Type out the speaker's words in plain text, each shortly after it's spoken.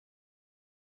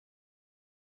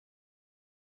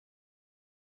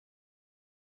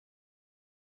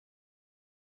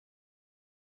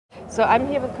So I'm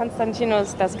here with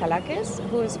Constantinos Daskalakis,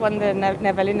 who's won the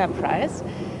Nevanlinna Prize.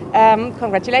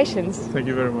 Congratulations. Thank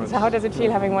you very much. So how does it feel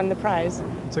having won the prize?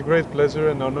 It's a great pleasure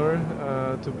and honor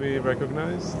to be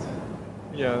recognized.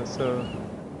 Yeah, so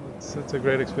it's a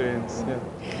great experience. Yeah.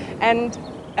 And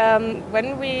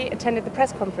when we attended the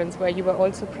press conference where you were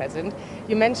also present,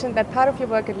 you mentioned that part of your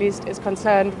work at least is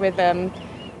concerned with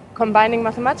combining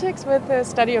mathematics with the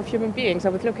study of human beings, or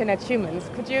with looking at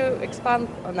humans. Could you expand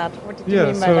on that? What did you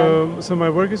mean by that? So my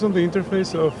work is on the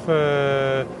interface of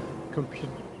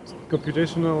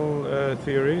computational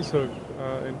theory, so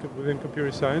within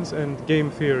computer science, and game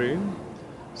theory.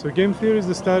 So game theory is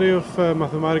the study of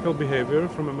mathematical behavior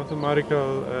from a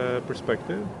mathematical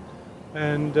perspective.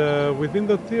 And within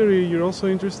that theory, you're also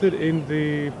interested in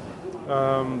the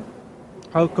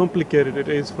how complicated it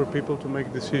is for people to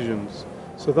make decisions.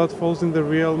 So that falls in the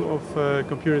realm of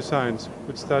computer science,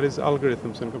 which studies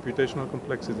algorithms and computational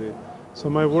complexity. So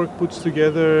my work puts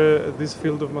together this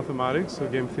field of mathematics, so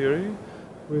game theory,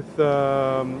 with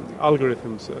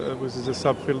algorithms, which is a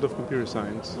subfield of computer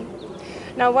science.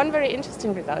 Now, one very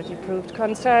interesting result you proved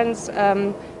concerns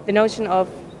the notion of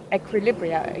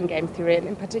equilibria in game theory, and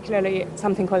in particularly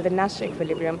something called the Nash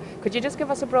equilibrium. Could you just give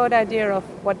us a broad idea of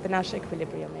what the Nash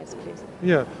equilibrium is, please?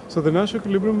 Yeah, so the Nash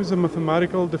equilibrium is a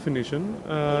mathematical definition.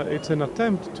 It's an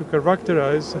attempt to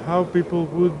characterize how people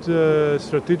would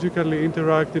strategically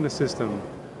interact in a system.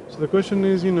 So the question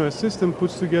is, a system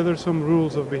puts together some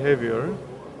rules of behavior,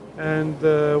 and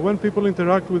when people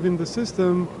interact within the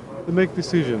system, they make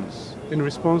decisions in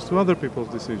response to other people's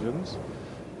decisions.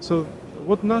 So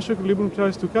what Nash equilibrium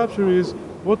tries to capture is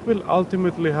what will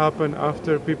ultimately happen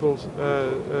after people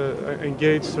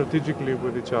engage strategically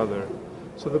with each other.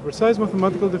 So the precise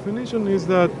mathematical definition is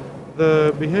that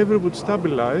the behavior would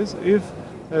stabilize if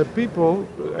people,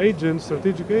 agents,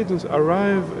 strategic agents,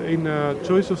 arrive in a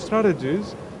choice of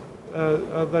strategies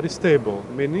that is stable,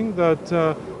 meaning that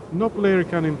no player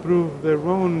can improve their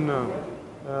own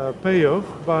payoff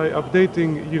by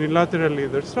updating unilaterally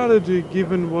their strategy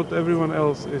given what everyone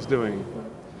else is doing.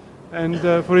 And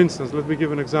for instance, let me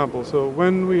give an example. So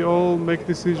when we all make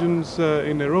decisions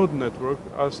in a road network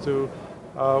as to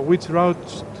which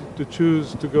route to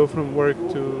choose to go from work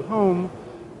to home,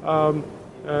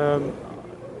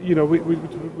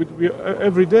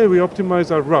 every day we optimize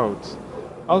our routes.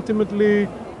 Ultimately,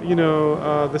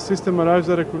 the system arrives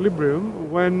at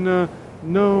equilibrium when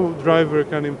no driver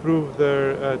can improve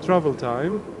their travel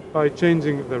time by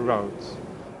changing the routes.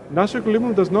 Nash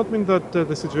equilibrium does not mean that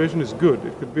the situation is good.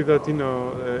 It could be that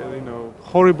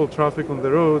horrible traffic on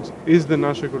the roads is the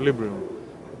Nash equilibrium.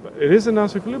 But it is a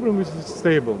Nash equilibrium which is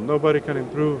stable. Nobody can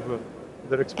improve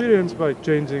their experience by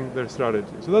changing their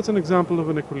strategy. So that's an example of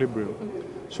an equilibrium.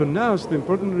 So Nash, the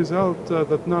important result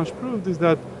that Nash proved is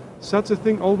that such a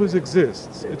thing always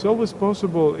exists. It's always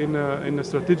possible in a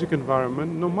strategic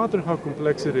environment, no matter how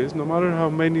complex it is, no matter how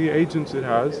many agents it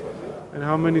has, and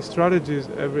how many strategies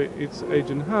each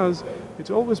agent has,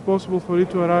 it's always possible for it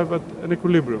to arrive at an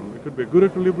equilibrium. It could be a good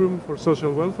equilibrium for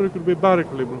social welfare, it could be a bad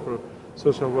equilibrium for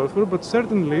social welfare, but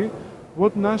certainly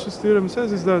what Nash's theorem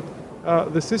says is that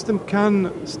the system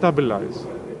can stabilize.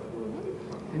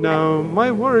 Now,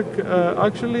 my work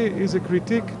actually is a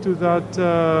critique to that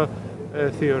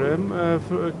theorem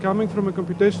coming from a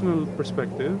computational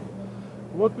perspective.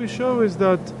 What we show is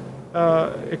that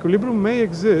equilibrium may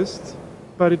exist,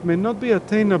 but it may not be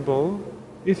attainable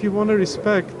if you want to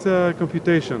respect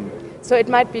computation. So it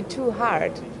might be too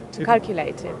hard to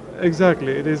calculate it.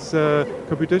 Exactly, it is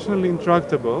computationally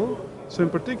intractable. So in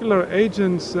particular,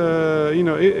 agents, the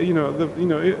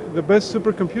best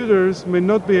supercomputers may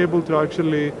not be able to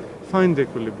actually find the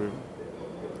equilibrium,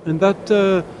 and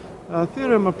that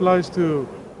theorem applies to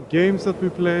games that we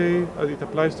play, it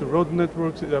applies to road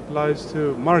networks, it applies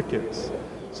to markets.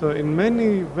 So in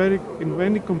many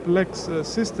complex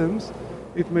systems,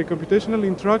 it may computationally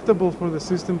intractable for the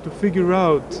system to figure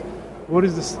out what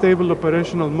is the stable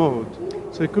operational mode.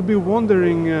 So it could be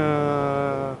wandering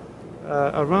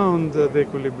around the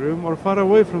equilibrium or far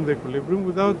away from the equilibrium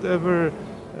without ever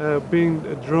being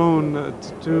drawn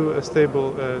to a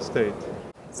stable state.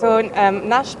 So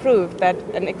Nash proved that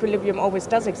an equilibrium always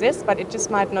does exist, but it just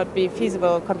might not be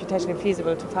feasible, computationally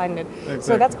feasible to find it. Exactly.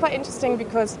 So that's quite interesting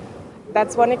because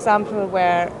that's one example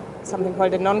where something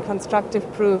called a non-constructive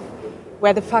proof,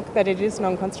 where the fact that it is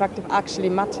non-constructive actually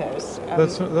matters.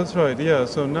 That's right, yeah.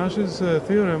 So Nash's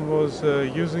theorem was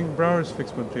using Brouwer's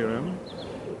fixed-point theorem,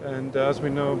 and as we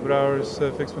know, Brouwer's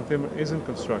fixed-point theorem isn't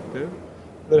constructive.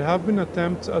 There have been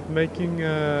attempts at making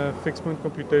fixed-point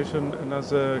computation and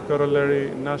as a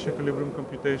corollary Nash equilibrium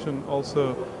computation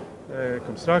also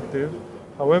constructive.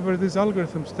 However, these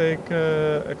algorithms take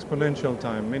exponential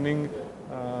time, meaning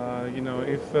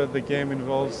if the game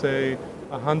involves, say,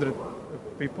 100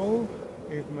 people,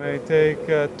 it may take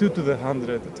 2 to the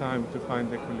 100 time to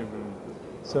find equilibrium.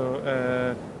 So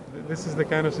this is the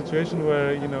kind of situation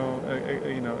where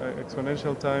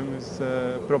exponential time is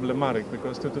problematic,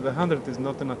 because 2 to the 100 is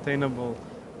not an attainable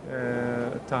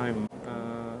time.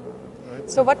 Right?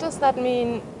 So what does that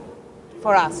mean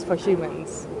for us, for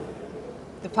humans?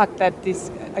 The fact that this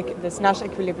Nash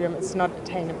equilibrium is not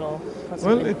attainable?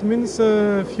 Possibly? Well, it means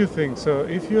a few things. So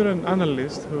if you're an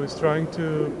analyst who is trying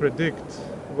to predict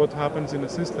what happens in a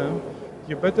system,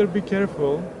 you better be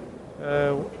careful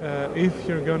if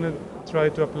you're going to try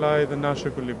to apply the Nash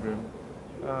equilibrium.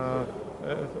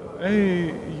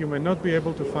 You may not be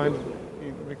able to find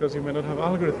it because you may not have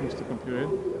algorithms to compute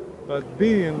it, but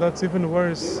B, and that's even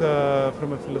worse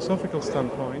from a philosophical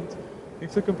standpoint,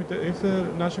 if the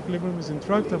Nash equilibrium is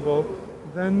intractable,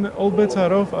 then all bets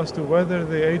are off as to whether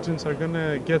the agents are going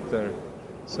to get there.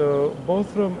 So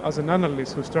both as an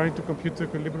analyst who's trying to compute the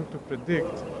equilibrium to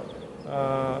predict,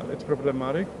 it's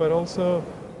problematic, but also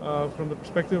from the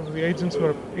perspective of the agents who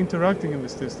are interacting in the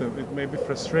system, it may be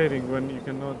frustrating when you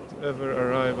cannot ever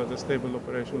arrive at a stable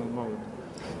operational mode.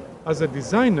 As a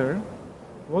designer,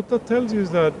 what that tells you is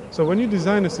that, so when you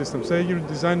design a system, say you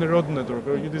design a road network,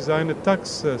 or you design a tax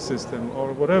system,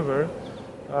 or whatever,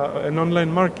 an online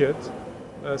market,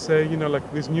 say,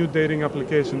 like this new dating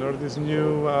application, or this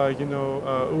new,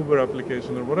 Uber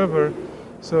application, or whatever,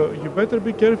 so you better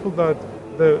be careful that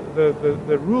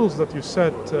the rules that you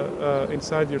set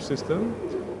inside your system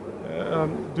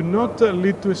do not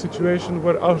lead to a situation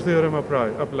where our theorem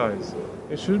applies.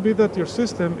 It should be that your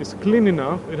system is clean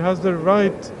enough, it has the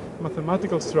right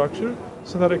mathematical structure,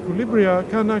 so that equilibria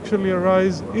can actually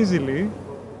arise easily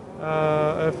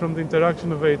from the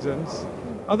interaction of agents.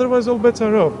 Otherwise, all bets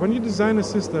are off. When you design a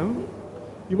system,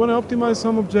 you want to optimize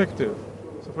some objective.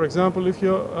 So, for example, if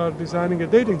you are designing a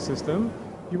dating system,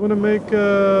 you want to make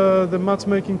the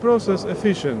matchmaking process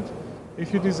efficient.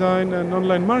 If you design an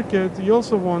online market, you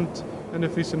also want an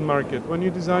efficient market. When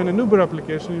you design an Uber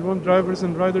application, you want drivers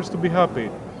and riders to be happy.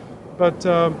 But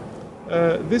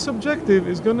this objective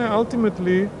is going to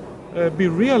ultimately be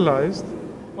realized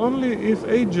only if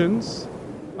agents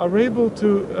are able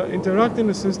to interact in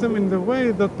a system in the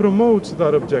way that promotes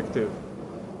that objective.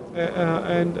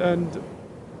 And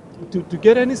to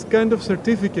get any kind of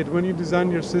certificate when you design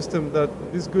your system that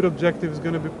this good objective is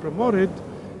going to be promoted,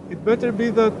 it better be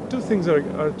that two things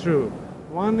are true.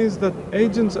 One is that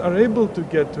agents are able to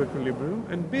get to equilibrium,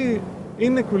 and B,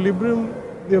 in equilibrium,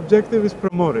 the objective is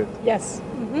promoted. Yes.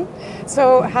 Mm-hmm.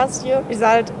 So has your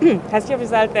result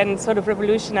then sort of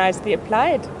revolutionized the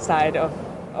applied side of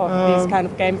these kind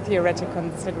of game theoretical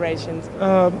considerations?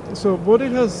 So what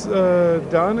it has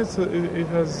done is it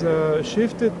has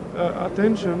shifted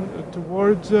attention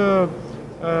towards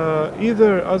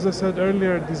either, as I said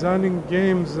earlier, designing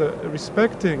games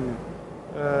respecting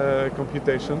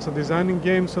computation, so designing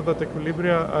games so that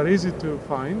equilibria are easy to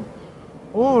find,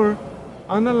 or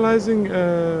analyzing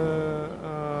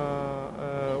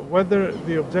whether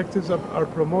the objectives are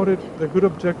promoted, the good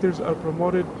objectives are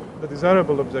promoted, the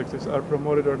desirable objectives are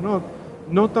promoted or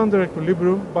not under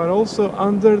equilibrium, but also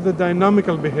under the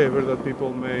dynamical behavior that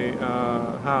people may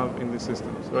have in the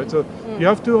systems, right? So you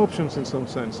have two options in some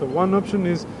sense. So one option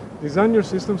is design your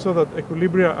system so that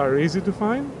equilibria are easy to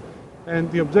find,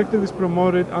 and the objective is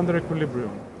promoted under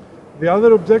equilibrium. The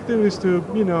other objective is to,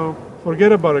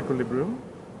 forget about equilibrium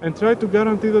and try to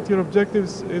guarantee that your objective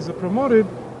is promoted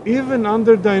even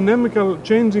under dynamical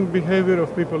changing behavior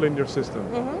of people in your system.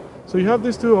 Mm-hmm. So you have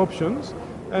these two options,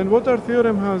 and what our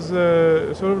theorem has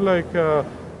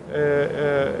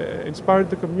inspired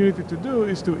the community to do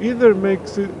is to either make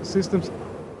systems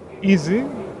easy,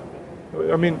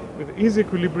 with easy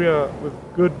equilibria, with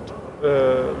good,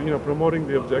 promoting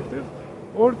the objective,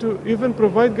 or to even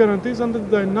provide guarantees under the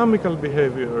dynamical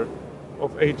behavior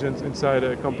of agents inside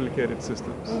complicated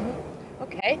systems. Mm-hmm.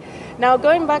 Okay. Now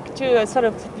going back to a sort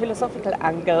of philosophical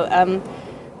angle,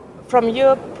 from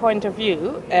your point of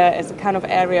view, as a kind of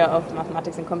area of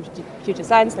mathematics and computer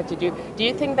science that you do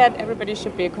you think that everybody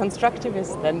should be a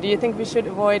constructivist then? Do you think we should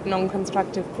avoid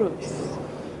non-constructive proofs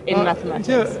in mathematics?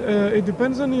 Yeah, it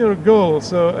depends on your goal.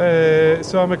 So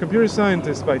I'm a computer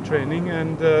scientist by training,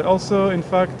 and also, in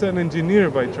fact, an engineer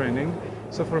by training.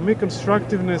 So for me,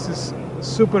 constructiveness is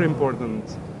super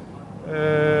important.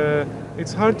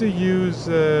 It's hard to use,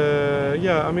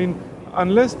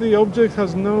 unless the object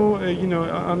has no,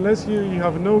 unless you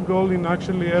have no goal in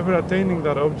actually ever attaining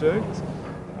that object,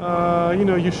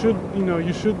 you should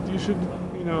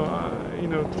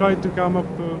try to come up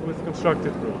with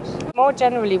constructive proofs. More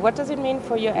generally, what does it mean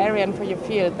for your area and for your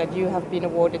field that you have been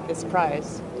awarded this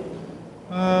prize?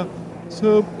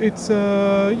 So it's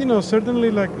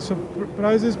certainly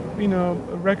prizes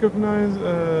recognize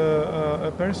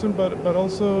a person, but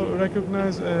also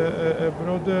recognize a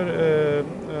broader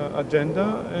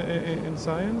agenda in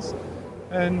science,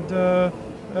 and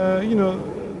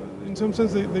in some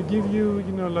sense they give you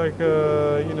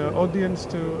audience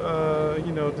to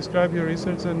describe your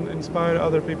research and inspire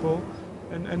other people,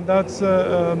 and that's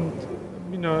a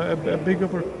big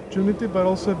opportunity, but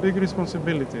also a big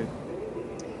responsibility.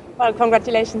 Well,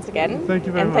 congratulations again. Thank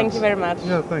you very much. And thank you very much.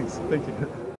 Yeah, thanks. Thank you.